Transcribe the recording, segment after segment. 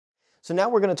So now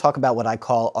we're going to talk about what I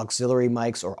call auxiliary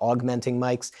mics or augmenting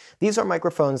mics. These are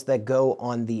microphones that go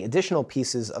on the additional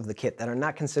pieces of the kit that are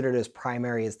not considered as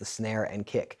primary as the snare and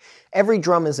kick. Every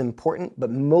drum is important, but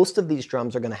most of these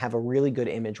drums are going to have a really good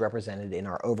image represented in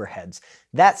our overheads.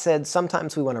 That said,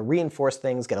 sometimes we want to reinforce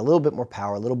things, get a little bit more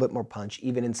power, a little bit more punch,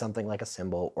 even in something like a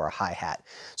cymbal or a hi-hat.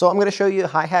 So I'm going to show you a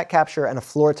hi-hat capture and a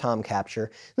floor tom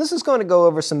capture. This is going to go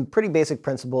over some pretty basic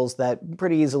principles that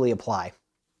pretty easily apply.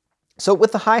 So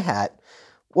with the hi-hat,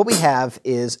 what we have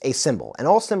is a cymbal, and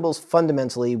all cymbals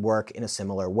fundamentally work in a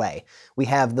similar way. We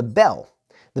have the bell.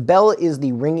 The bell is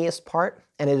the ringiest part,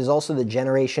 and it is also the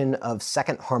generation of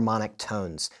second harmonic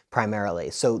tones, primarily.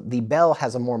 So the bell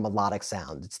has a more melodic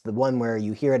sound. It's the one where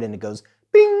you hear it and it goes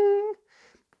bing.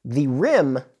 The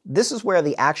rim, this is where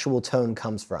the actual tone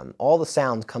comes from. All the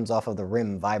sound comes off of the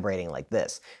rim vibrating like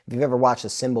this. If you've ever watched a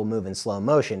cymbal move in slow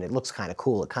motion, it looks kind of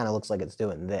cool. It kind of looks like it's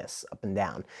doing this, up and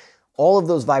down. All of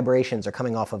those vibrations are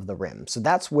coming off of the rim. So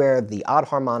that's where the odd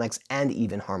harmonics and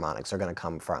even harmonics are going to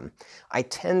come from. I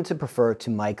tend to prefer to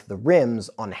mic the rims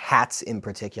on hats in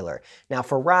particular. Now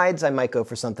for rides, I might go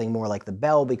for something more like the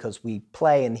bell because we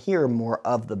play and hear more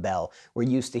of the bell. We're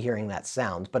used to hearing that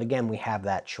sound, but again, we have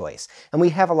that choice. And we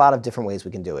have a lot of different ways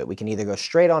we can do it. We can either go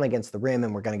straight on against the rim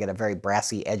and we're going to get a very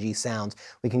brassy, edgy sound.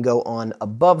 We can go on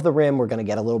above the rim, we're going to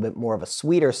get a little bit more of a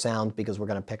sweeter sound because we're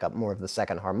going to pick up more of the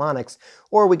second harmonics,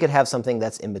 or we could have something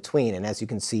that's in between. And as you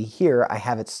can see here, I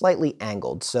have it slightly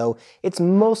angled. So it's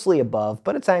mostly above,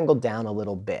 but it's angled down a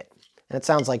little bit. And it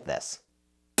sounds like this.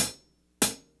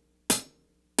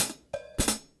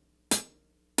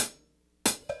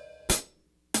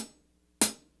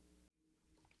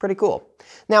 Pretty cool.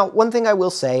 Now, one thing I will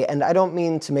say, and I don't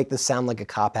mean to make this sound like a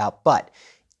cop-out, but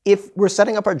if we're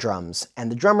setting up our drums and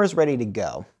the drummer's ready to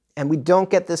go, and we don't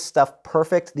get this stuff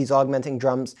perfect, these augmenting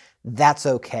drums, that's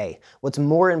okay. What's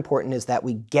more important is that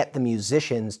we get the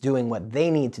musicians doing what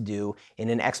they need to do in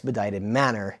an expedited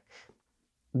manner.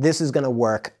 This is going to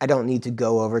work. I don't need to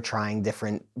go over trying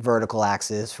different vertical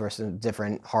axes versus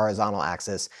different horizontal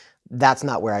axes. That's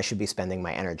not where I should be spending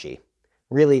my energy.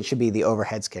 Really, it should be the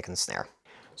overheads, kick, and snare.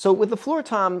 So with the floor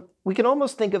tom, we can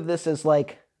almost think of this as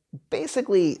like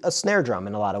basically a snare drum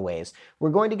in a lot of ways. We're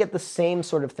going to get the same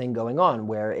sort of thing going on,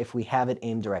 where if we have it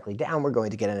aimed directly down, we're going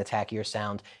to get an attackier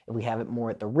sound. If we have it more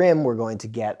at the rim, we're going to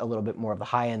get a little bit more of the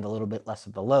high end, a little bit less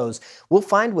of the lows. We'll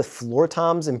find with floor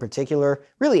toms in particular,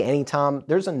 really any tom,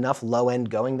 there's enough low end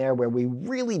going there where we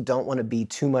really don't want to be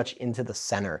too much into the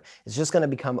center. It's just going to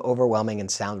become overwhelming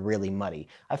and sound really muddy.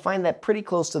 I find that pretty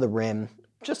close to the rim,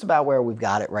 just about where we've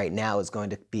got it right now, is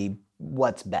going to be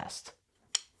what's best.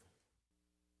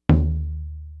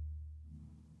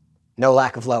 No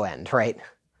lack of low end, right?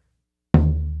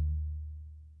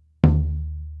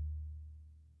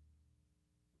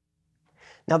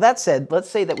 Now that said, let's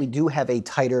say that we do have a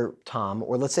tighter tom,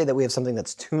 or let's say that we have something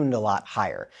that's tuned a lot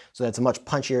higher, so that's a much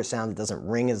punchier sound that doesn't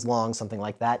ring as long, something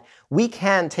like that. We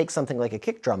can take something like a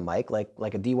kick drum mic, like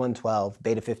a D112,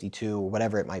 Beta 52, or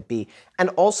whatever it might be, and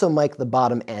also mic the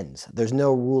bottom ends. There's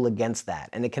no rule against that,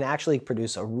 and it can actually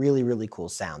produce a really, really cool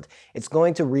sound. It's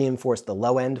going to reinforce the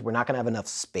low end. We're not going to have enough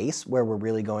space where we're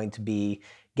really going to be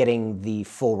getting the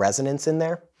full resonance in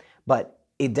there, but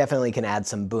it definitely can add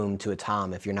some boom to a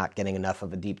tom if you're not getting enough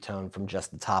of a deep tone from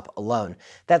just the top alone.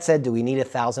 That said, do we need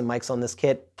 1,000 mics on this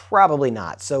kit? Probably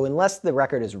not. So unless the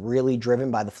record is really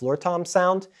driven by the floor tom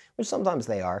sound, which sometimes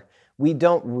they are, we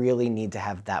don't really need to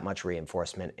have that much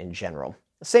reinforcement in general.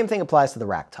 The same thing applies to the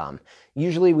rack tom.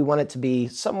 Usually we want it to be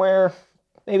somewhere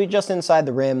maybe just inside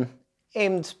the rim,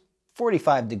 aimed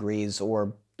 45 degrees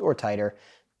or tighter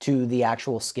to the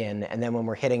actual skin, and then when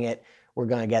we're hitting it, we're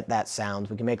going to get that sound.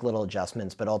 We can make little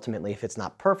adjustments, but ultimately if it's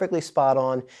not perfectly spot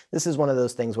on, this is one of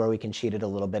those things where we can cheat it a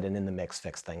little bit and in the mix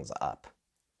fix things up.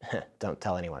 Don't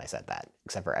tell anyone I said that,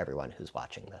 except for everyone who's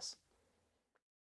watching this.